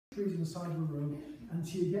trees on the side of the road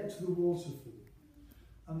until you get to the waterfall.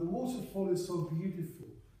 And the waterfall is so beautiful.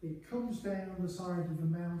 It comes down the side of the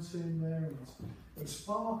mountain there, and it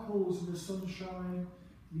sparkles in the sunshine,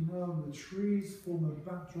 you know, and the trees form a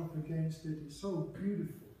backdrop against it. It's so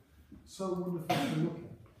beautiful, so wonderful to look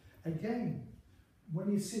at. Again,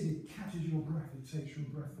 when you see it, it catches your breath, it takes your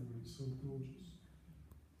breath away. It's so gorgeous.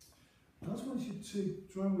 I just want you to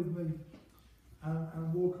join with me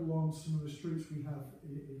and walk along some of the streets we have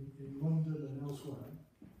in London and elsewhere.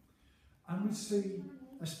 And we see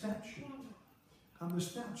a statue. And the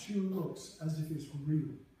statue looks as if it's real.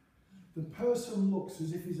 The person looks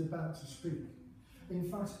as if he's about to speak. In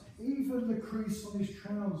fact, even the crease on his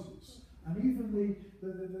trousers and even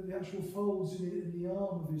the actual folds in the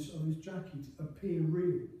arm of his jacket appear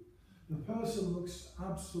real. The person looks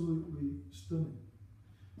absolutely stunning.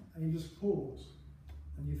 And you just pause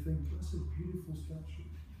and you think, that's a beautiful statue.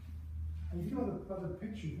 And you think about the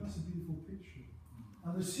picture, that's a beautiful picture.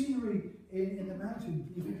 And the scenery in the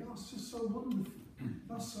mountain, you think, oh, that's just so wonderful.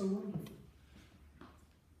 That's so wonderful.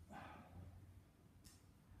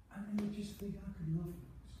 And then you just think, I could love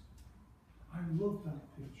that. I love that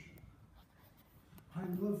picture. I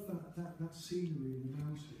love that scenery in the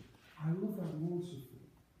mountain. I love that waterfall.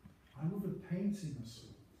 I love the painting I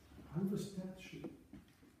saw. I love the statue.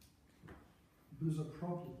 But there's a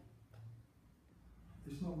problem.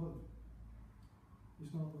 It's not love.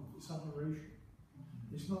 It's not love. It's admiration.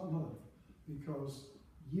 It's not love, because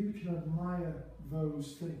you can admire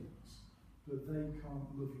those things, but they can't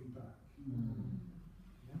love you back.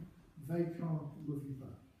 Yeah? They can't love you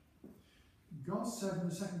back. God said in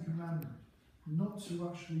the second commandment not to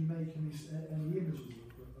actually make any images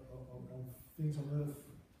of things on earth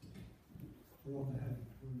or on the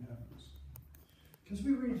heavens. Can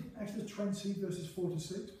we read Exodus 20 verses 4 to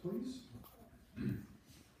 6, please?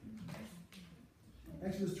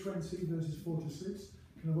 Exodus 20 verses 4 to 6.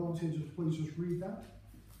 Can a volunteer please just read that?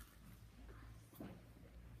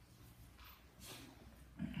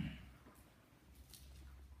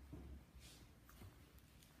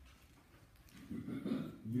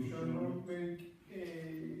 You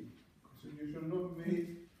shall not make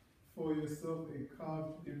for yourself a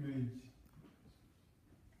carved image,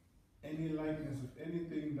 any likeness of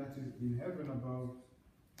anything that is in heaven above,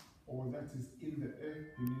 or that is in the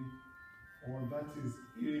earth beneath, or that is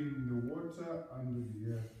in the water under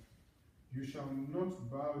the earth. You shall not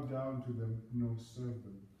bow down to them nor serve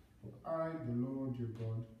them. For I, the Lord your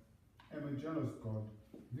God, am a jealous God,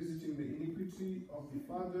 visiting the iniquity of the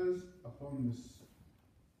fathers upon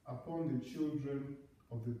the children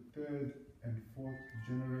of the third and fourth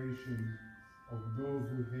generation of those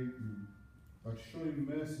who hate me, but showing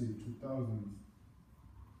mercy to thousands,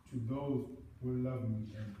 to those who love me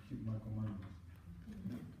and keep my commandments.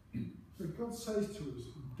 So God says to us,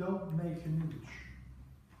 don't make an image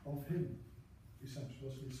of him. Essentially,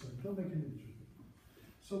 that's what he's saying. Don't make an image of him.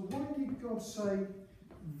 So why did God say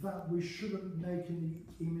that we shouldn't make any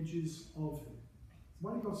images of him?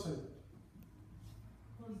 Why did God say that?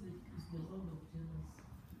 Because it's the Lord of jealous.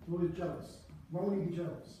 The Lord is jealous. Why would he be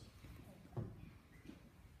jealous?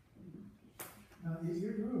 Now,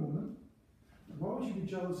 you're a woman. Why would you be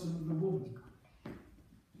jealous of the woman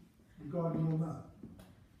regarding your man?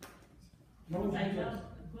 Because I love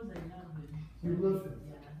him. You love him?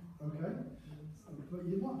 Yeah. Okay. But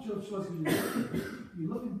you're not jealous because you love him. You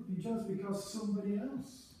love him, you're jealous because somebody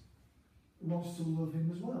else wants to love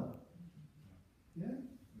him as well. Yeah?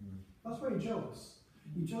 That's why you're jealous.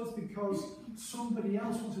 You're jealous because somebody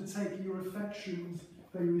else wants to take your affections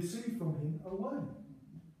that you receive from him away.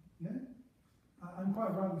 Yeah? And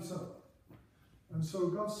quite rightly so. And so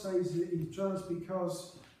God says that he's jealous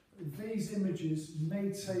because these images may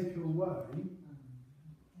take away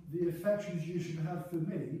the affections you should have for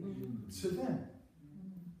me to them.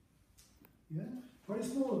 Yeah? But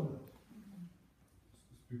it's more than that.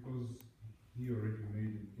 It's because he already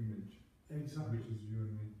made an image. Exactly. Which is you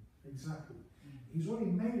and me. Exactly. He's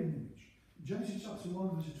already made an image. Genesis chapter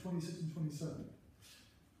 1, verses 26 and 27.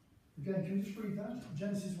 Again, can you just read that?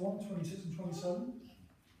 Genesis 1, 26 and 27.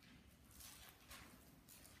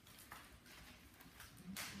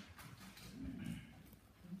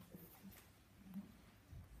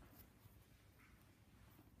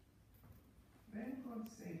 Then God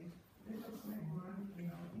said, let us make man in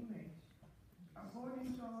our image,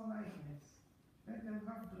 according to our likeness. Let them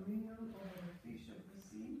have dominion over the fish of the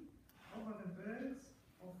sea, over the birds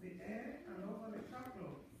of the air, and over the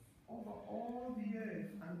cattle, over all the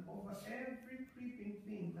earth, and over every creeping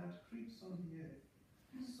thing that creeps on the earth.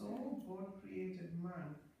 So God created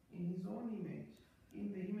man in his own image.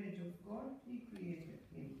 In the image of God he created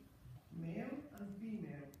him. Male and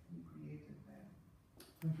female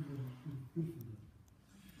Thank you very much. Good for you.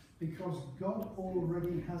 Because God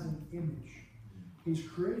already has an image. He's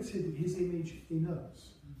created his image in us.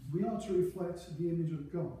 We are to reflect the image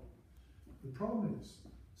of God. The problem is,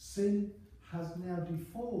 sin has now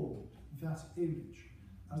deformed that image,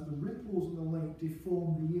 as the ripples in the lake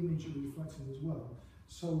deform the image it reflects in as well.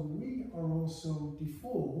 So we are also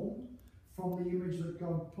deformed from the image that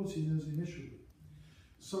God put in us initially.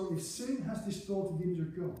 So if sin has distorted the image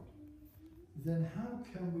of God, then how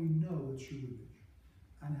can we know the true image?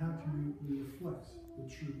 And how can we reflect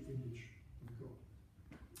the true image of God?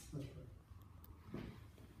 Let's pray.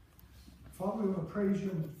 Father, we want to praise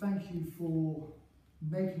you and thank you for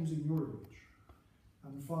making us in your image.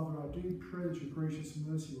 And Father, I do pray that your gracious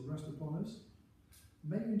mercy will rest upon us.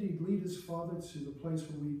 May you indeed lead us, Father, to the place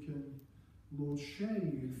where we can, Lord, share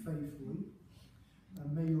you faithfully.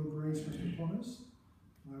 And may your grace rest upon us.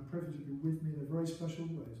 And I pray that you be with me in a very special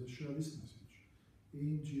way as I share this message.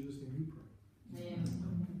 In Jesus' name we pray. Amen.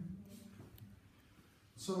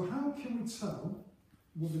 So how can we tell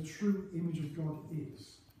what the true image of God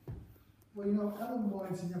is? Well, you know, Ellen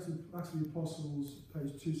White in Acts of the Apostles,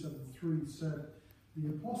 page 273, said, the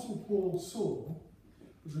Apostle Paul saw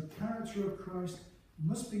that the character of Christ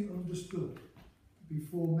must be understood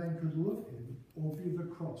before men could love him or view the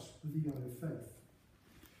cross with the eye of faith.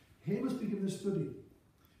 Here must be given a study,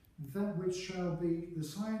 that which shall be the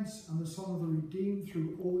science and the song of the redeemed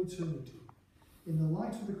through all eternity. In the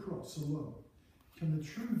light of the cross alone can the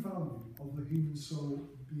true value of the human soul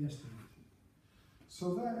be estimated.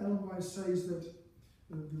 So there Ellen White says that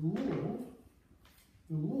the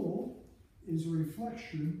law is a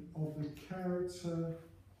reflection of the character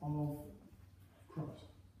of Christ.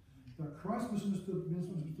 That Christ was understood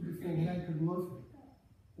before men could love him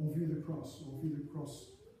or view the cross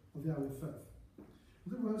of the eye of faith.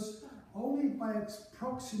 In other words, only by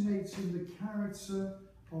approximating the character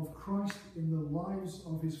of Christ in the lives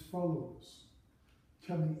of his followers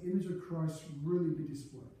can the image of Christ really be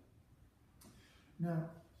displayed. Now,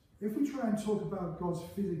 if we try and talk about God's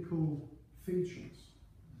physical features,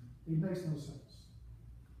 it makes no sense.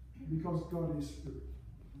 Because God is spirit.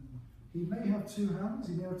 He may have two hands,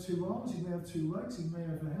 he may have two arms, he may have two legs, he may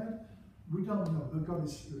have a head. We don't know, but God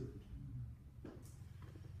is spirit.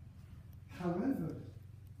 However,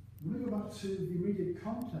 when we go back to the immediate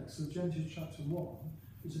context of Genesis chapter 1,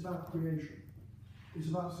 it's about creation. It's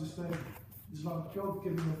about sustaining. It's about God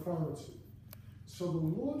giving authority. So the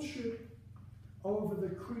lordship over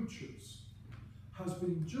the creatures has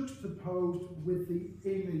been juxtaposed with the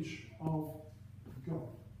image of God.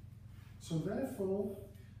 So therefore,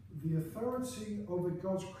 the authority over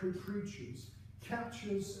God's creatures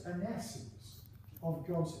captures an essence of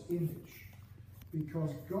God's image,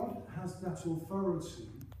 because God has that authority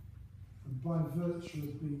by virtue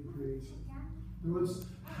of being created. In other words,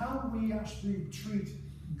 how we actually treat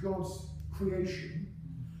God's creation,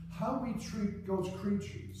 how we treat God's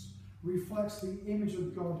creatures, reflects the image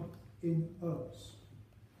of God in us.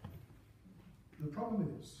 The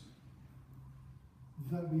problem is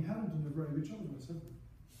that we haven't done a very good job of this, have we?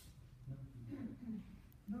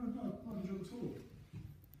 No, not a good job at all.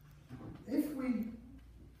 If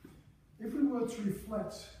we were to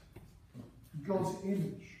reflect God's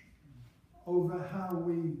image over how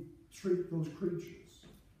we treat those creatures,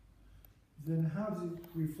 then how does it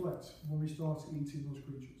reflect when we start eating those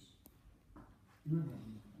creatures? You remember?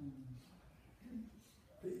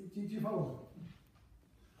 Did you follow me?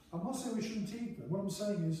 I'm not saying we shouldn't eat them. What I'm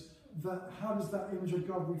saying is that how does that image of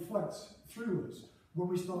God reflect through us when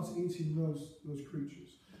we start eating those creatures?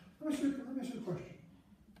 Let me ask you a question.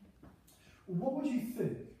 What would you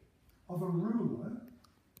think of a ruler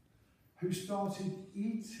who started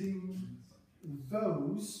eating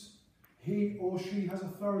those he or she has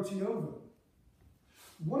authority over?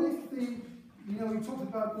 What if we talked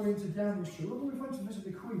about going to Downing Street. Look, we went to visit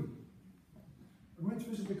the Queen.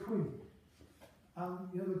 And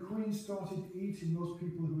the Queen started eating those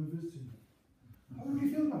people who were visiting her. How would you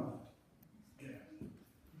feel about that?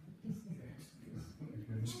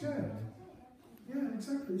 Scared. Yeah,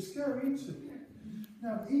 exactly. Scary eating.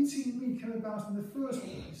 Now, eating meat came about in the first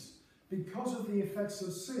place because of the effects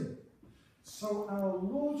of sin. So our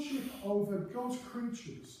lordship over God's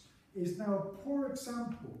creatures is now a poor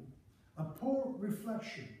example, a poor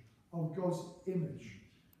reflection of God's image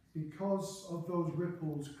because of those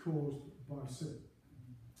ripples caused by sin.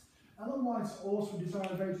 Ellen White's also Desire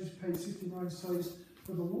of Ages, page 69, says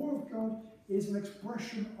that the law of God is an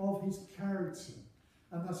expression of his character,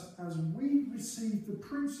 and that as we receive the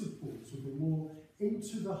principles of the law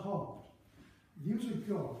into the heart, the image of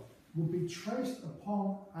God will be traced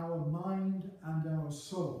upon our mind and our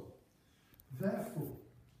soul. Therefore,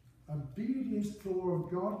 obedience to the law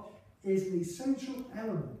of God is an essential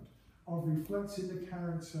element of reflecting the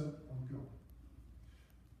character of God.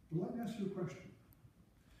 But let me ask you a question.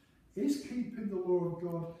 Is keeping the law of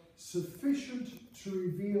God sufficient to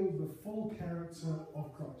reveal the full character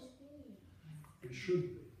of Christ? It should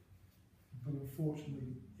be, but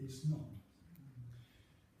unfortunately it's not.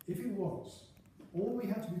 If it was, all we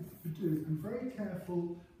have to do is be very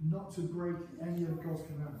careful not to break any of God's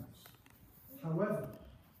commandments. However,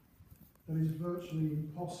 that is virtually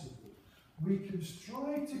impossible. We can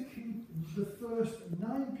strive to keep the first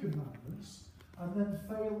 9 commandments and then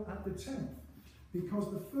fail at the 10th,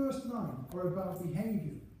 because the first 9 are about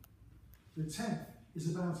behaviour. The 10th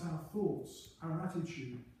is about our thoughts, our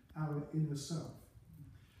attitude, our inner self.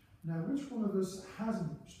 Now, which one of us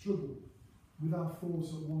hasn't struggled with our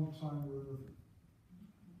thoughts at one time or another?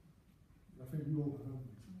 I think we all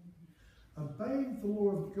have, haven't we? Obeying the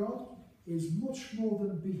law of God is much more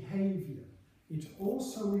than behaviour. It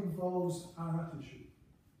also involves our attitude.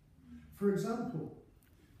 For example,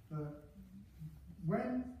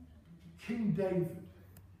 when King David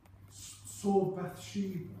saw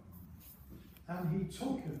Bathsheba and he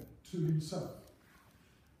took her to himself,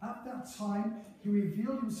 at that time he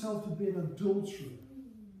revealed himself to be an adulterer,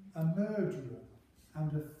 a murderer,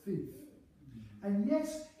 and a thief. And yet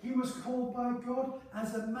he was called by God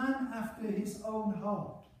as a man after his own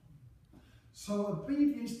heart. So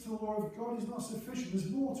obedience to the law of God is not sufficient. There's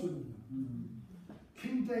more to it than that.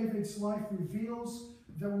 King David's life reveals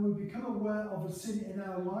that when we become aware of a sin in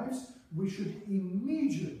our lives, we should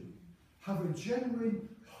immediately have a genuine,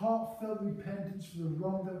 heartfelt repentance for the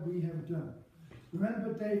wrong that we have done.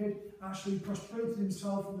 Remember, David actually prostrated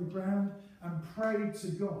himself on the ground and prayed to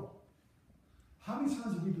God. How many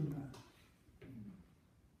times have we done that?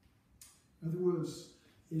 In other words,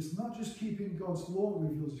 it's not just keeping God's law that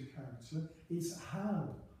reveals his character, it's how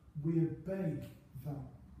we obey that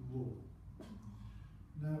law.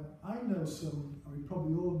 Now, I know some, and we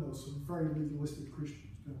probably all know some very legalistic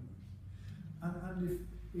Christians, don't we? And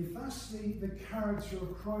if that's the character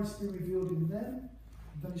of Christ being revealed in them,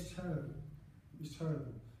 then it's terrible. It's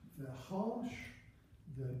terrible. They're harsh,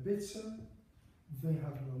 they're bitter, they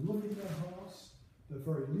have no love in their hearts, they're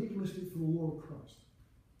very legalistic for the law of Christ.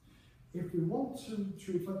 If we want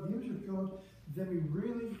to reflect the image of God, then we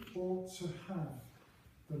really ought to have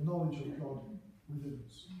the knowledge of God within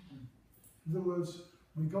us. In other words,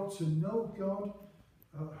 we got to know God,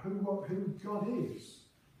 who God is,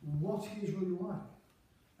 what he is really like,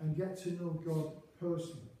 and get to know God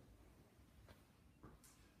personally.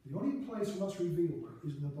 The only place where that's revealed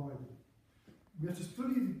is in the Bible. We have to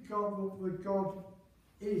study the God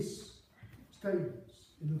is statements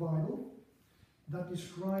in the Bible that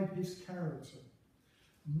describe his character.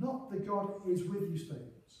 Not the God is with you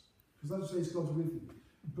statements, because that doesn't say God's with you,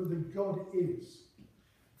 but the God is.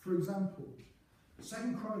 For example,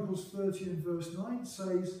 2 Chronicles 30 and verse 9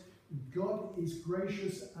 says, God is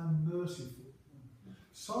gracious and merciful.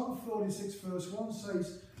 Psalm 46 verse 1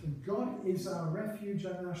 says, God is our refuge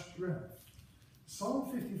and our strength.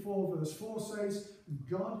 Psalm 54 verse 4 says,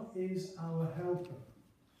 God is our helper.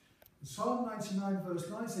 Psalm 99 verse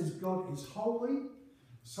 9 says, God is holy.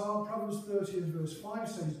 Psalm Proverbs 30 and verse 5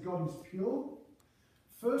 says, God is pure.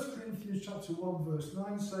 1 Corinthians chapter 1 verse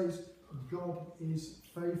 9 says, God is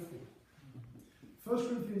faithful. 1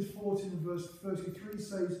 Corinthians 14 and verse 33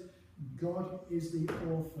 says, God is the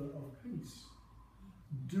author of peace.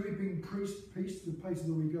 Do we bring peace to the places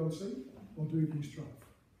that we go to, or do we bring strife?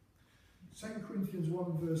 2 Corinthians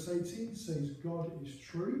 1 verse 18 says, God is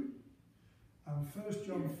true. And 1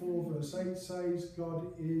 John 4 verse 8 says,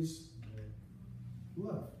 God is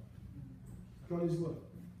love. God is love.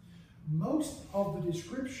 Most of the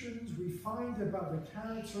descriptions we find about the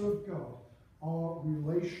character of God are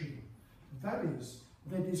relational. That is,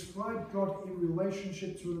 they describe God in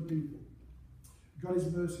relationship to other people. God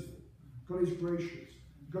is merciful. God is gracious.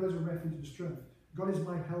 God is a refuge and strength. God is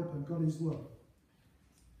my helper. God is love.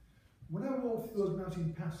 When I walk through those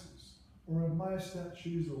mountain passes, or admire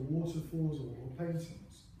statues, or waterfalls, or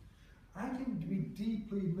paintings, I can be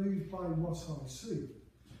deeply moved by what I see,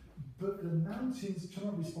 but the mountains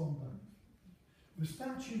cannot respond back. The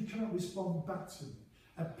statue cannot respond back to me.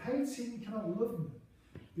 A painting cannot love me,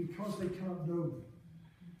 because they cannot know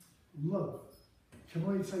me. Love can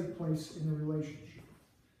only take place in a relationship.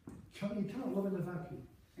 You cannot love in a vacuum.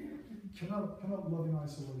 You cannot love in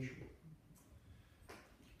isolation.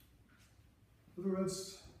 In other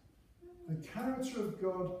words, the character of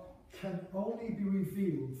God can only be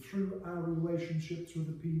revealed through our relationship to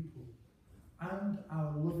other people and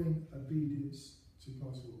our loving obedience to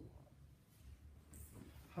God's law.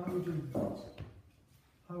 How we do that?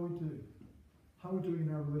 How we do? How are we doing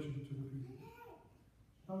in our relationship to the people?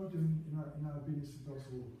 How are we doing in our obedience to God's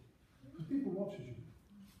law? Because people watch you.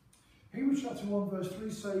 Hebrews chapter 1 verse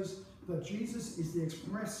 3 says that Jesus is the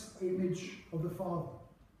express image of the Father.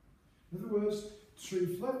 In other words, to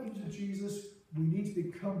reflect into Jesus, we need to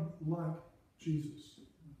become like Jesus.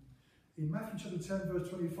 In Matthew chapter 10 verse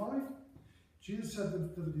 25, Jesus said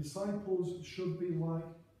that the disciples should be like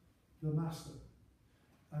the Master.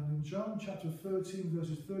 And in John chapter 13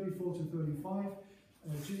 verses 34 to 35,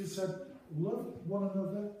 Jesus said, love one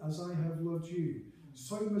another as I have loved you.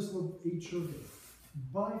 So you must love each other.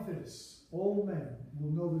 By this, all men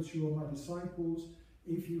will know that you are my disciples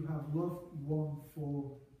if you have love one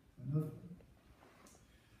for another.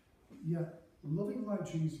 Yet, loving like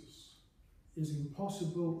Jesus is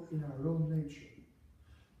impossible in our own nature.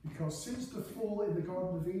 Because since the fall in the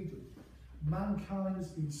Garden of Eden, mankind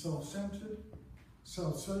has been self-centered,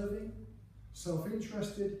 self-serving,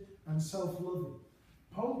 self-interested, and self-loving,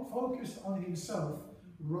 focused on himself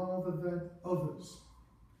rather than others.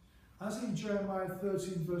 As in Jeremiah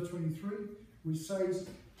 13 verse 23, which says,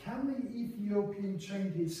 can the Ethiopian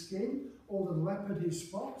change his skin or the leopard his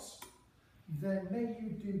spots? Then may you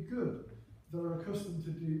do good that are accustomed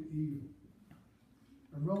to do evil.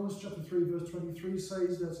 And Romans chapter 3 verse 23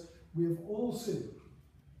 says that we have all sinned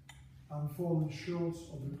and fallen short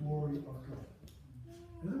of the glory of God.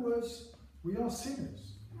 In other words, we are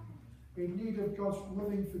sinners in need of God's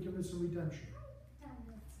loving forgiveness and redemption.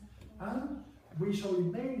 And we shall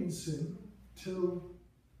remain in sin till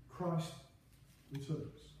Christ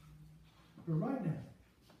returns. But right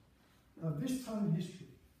now, at this time in history,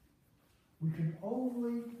 we can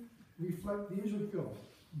only reflect the image of God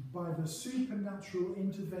by the supernatural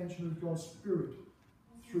intervention of God's Spirit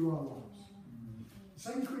through our lives.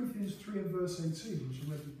 2 Corinthians 3 and verse 18, which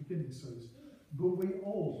I read at the beginning, says, but we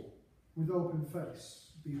all, with open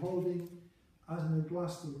face, beholding as in a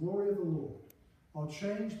glass the glory of the Lord, are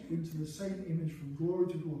changed into the same image from glory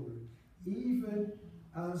to glory, even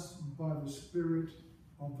as by the Spirit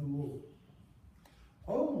of the Lord.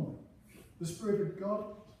 Only the Spirit of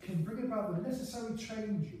God can bring about the necessary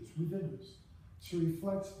changes within us to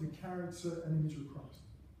reflect the character and image of Christ.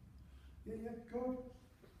 Yeah, God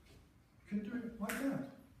can do it like that.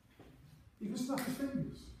 He can snap his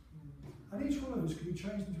fingers. And each one of us can be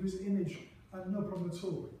changed into his image and no problem at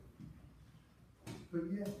all. But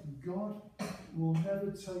yet, God will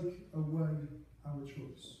never take away our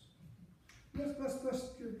choice. Let's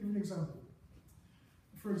give an example.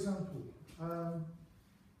 For example,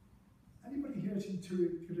 anybody here is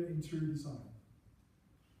good at interior design?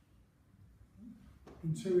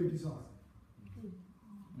 Interior design.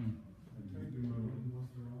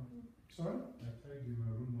 Sorry?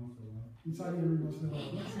 You tidy your room once in a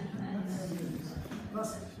while.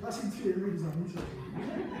 That's interior design, isn't it?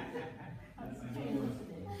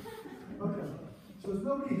 Okay, so there's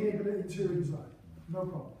nobody here good at interior design. No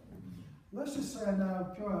problem. Let's just say I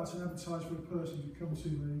now go out and advertise for a person to come to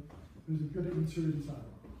me who's good at interior design.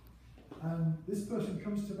 And this person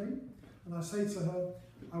comes to me and I say to her,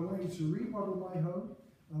 I want you to remodel my home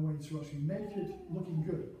and I want you to actually make it looking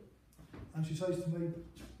good. And she says to me,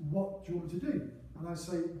 what do you want me to do? And I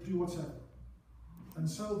say, do whatever. And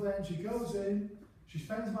so then she goes in, she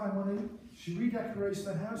spends my money, she redecorates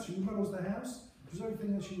the house, she remodels the house, does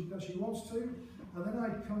everything that she wants to, and then I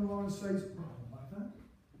come along and say, oh, I don't like that.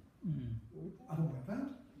 I don't like that.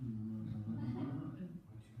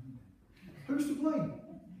 Who's to blame?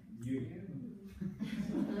 You.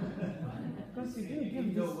 Because you do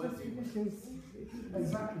give the specifications.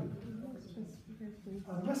 Exactly.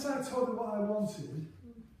 Unless I told her what I wanted,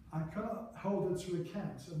 I cannot hold her to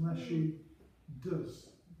account unless she does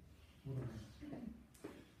what I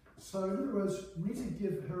want. So in other words, we need to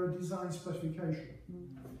give her a design specification.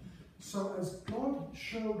 So as God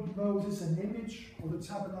showed Moses an image of the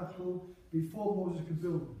tabernacle before Moses could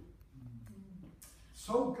build it,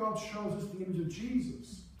 so God shows us the image of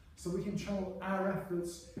Jesus so we can channel our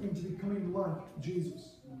efforts into becoming like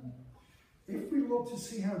Jesus. If we look to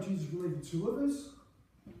see how Jesus related to others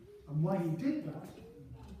and why he did that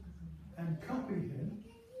and copy him,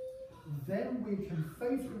 then we can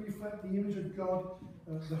faithfully reflect the image of God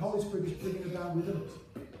the Holy Spirit is bringing about within us.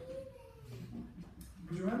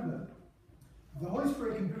 Because remember, the Holy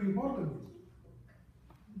Spirit can be remodeling you.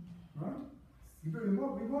 Right? He can be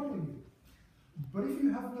remodeling you. But if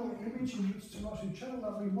you have no image in which to actually channel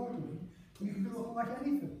that remodeling, you can look like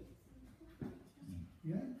anything.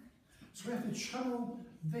 Yeah? So we have to channel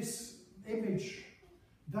this image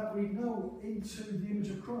that we know into the image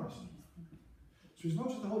of Christ. So it's not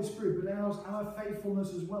just the Holy Spirit, but our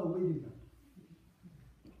faithfulness as well leading them.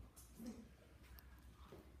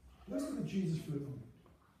 Let's look at Jesus for a moment.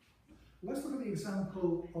 Let's look at the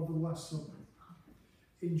example of the Last Supper.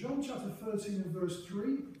 In John chapter 13 and verse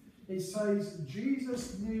 3, it says,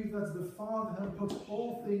 Jesus knew that the Father had put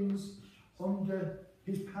all things under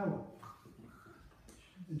his power.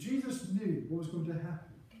 Jesus knew what was going to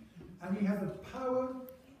happen, and he had the power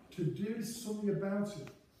to do something about it.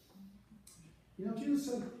 You know, Jesus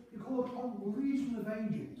said, he called upon legions of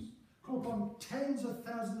angels, called upon tens of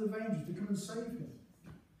thousands of angels to come and save him.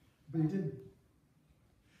 But he didn't.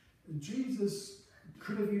 And Jesus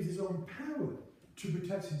could have used his own power to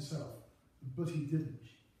protect himself, but he didn't.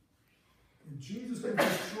 And Jesus could have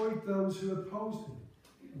destroyed those who opposed him,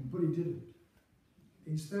 but he didn't.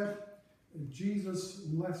 Instead, Jesus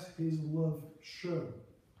let his love show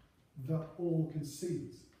that all could see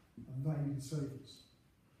it and that he could save us.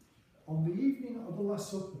 On the evening of the Last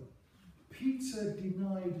Supper, Peter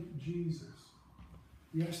denied Jesus.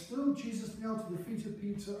 Yet still Jesus knelt at the feet of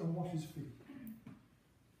Peter and washed his feet.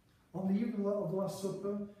 On the evening of the Last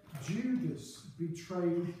Supper, Judas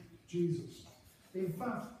betrayed Jesus. In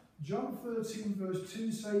fact, John 13 verse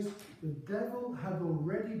 2 says, the devil had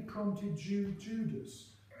already prompted Judas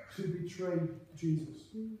to betray Jesus.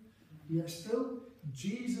 Yet still,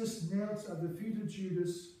 Jesus knelt at the feet of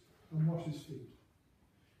Judas and washed his feet.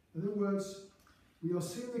 In other words, we are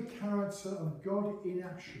seeing the character of God in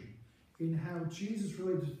action in how Jesus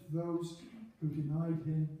related to those who denied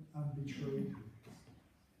him and betrayed him.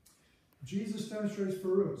 Jesus demonstrates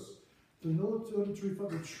for us that in order to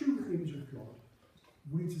reflect the true image of God,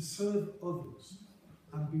 we need to serve others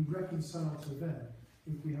and be reconciled to them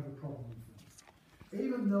if we have a problem with them.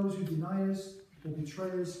 Even those who deny us, or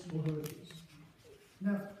betray us, or hurt us.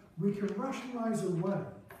 Now, we can rationalise away,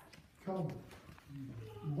 can't we,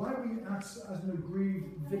 why we act as an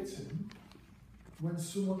aggrieved victim when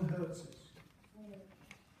someone hurts us.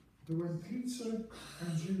 But when Peter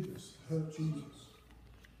and Judas hurt Jesus,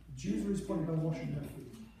 Jesus responded by washing their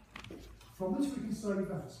feet. From this we can say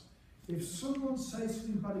that if someone says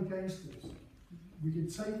something bad against us, we can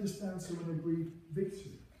take the stance of an aggrieved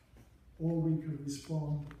victim, or we can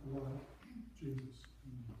respond like Jesus.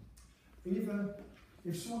 Either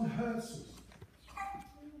if someone hurts us,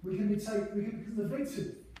 we can become the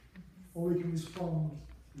victim, or we can respond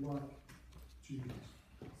like Jesus.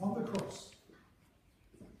 On the cross,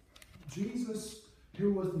 Jesus,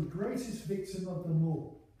 who was the greatest victim of them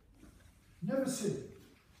all, never sinned,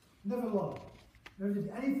 never lied, never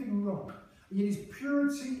did anything wrong. And yet his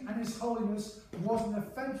purity and his holiness was an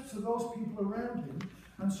offence to those people around him,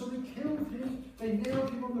 and so they killed him, they nailed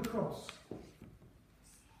him on the cross.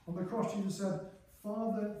 On the cross, Jesus said,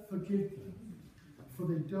 Father, forgive them, for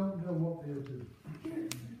they don't know what they are doing.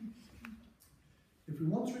 If we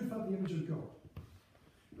want to reflect the image of God,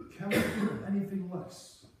 can we do anything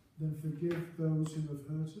less than forgive those who have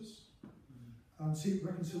hurt us and seek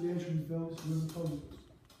reconciliation with those who have opposed us?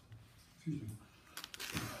 Excuse me.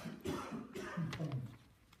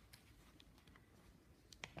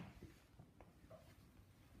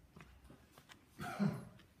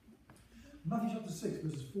 Matthew chapter 6,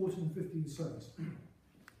 verses 14 and 15 says,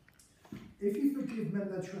 if you forgive men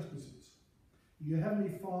their trespasses, your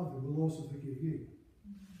heavenly Father will also forgive you.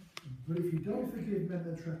 But if you don't forgive men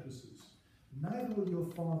their trespasses, neither will your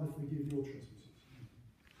Father forgive your trespasses.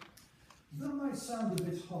 That might sound a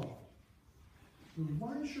bit hard, but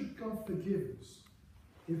why should God forgive us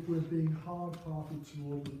if we're being hard-hearted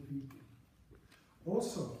toward other people?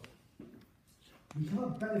 Also, we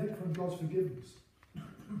cannot benefit from God's forgiveness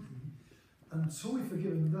until we've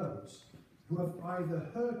forgiven those who have either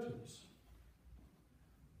hurt us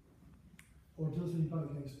or done something bad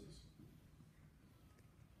against us.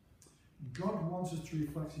 God wants us to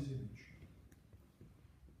reflect his image.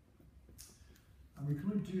 And we can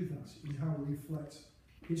only do that in how we reflect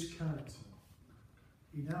his character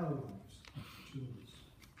in our lives to others.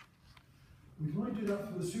 We can only do that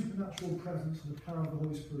through the supernatural presence and the power of the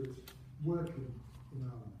Holy Spirit working in our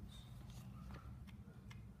lives.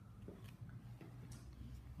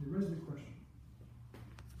 There is the question.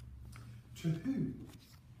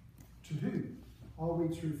 To who are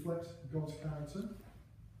we to reflect God's character?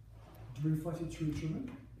 Do we reflect it to each other?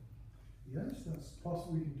 Yes, that's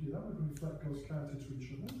possible we can do that. We can reflect God's character to each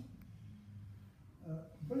other.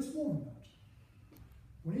 But it's more than that.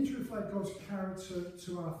 We need to reflect God's character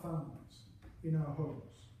to our families, in our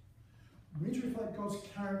homes. We need to reflect God's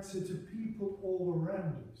character to people all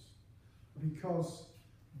around us, because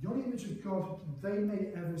the only image of God they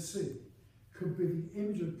may ever see could be the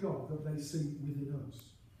image of God that they see within us.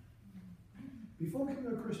 Before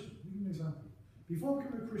becoming a Christian, I'll give you an example. Before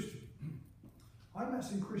becoming a Christian, I met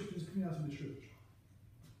some Christians coming out of the church.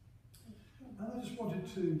 And I just wanted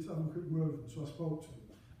to have a quick word with them, so I spoke to them.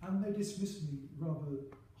 And they dismissed me rather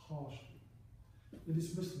harshly. They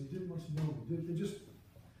dismissed me, didn't want to know me. They just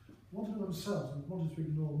wanted themselves and wanted to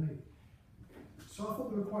ignore me. So I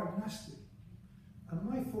thought they were quite nasty. And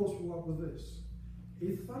my thoughts were this: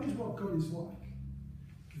 if that is what God is like,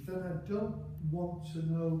 then I don't want to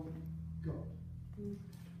know God.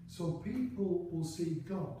 So people will see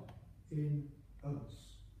God in us.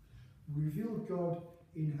 Reveal God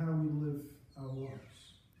in how we live our lives.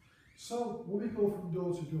 So when we go from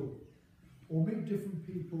door to door, or meet different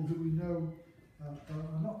people who we know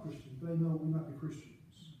are not Christians, they know we might be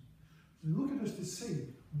Christians, they look at us to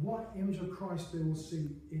see what image of Christ they will see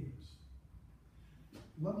in us.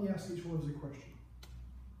 Let me ask each one of us a question.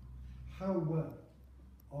 How well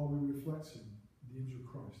are we reflecting the image of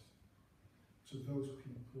Christ to those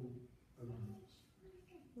people around us?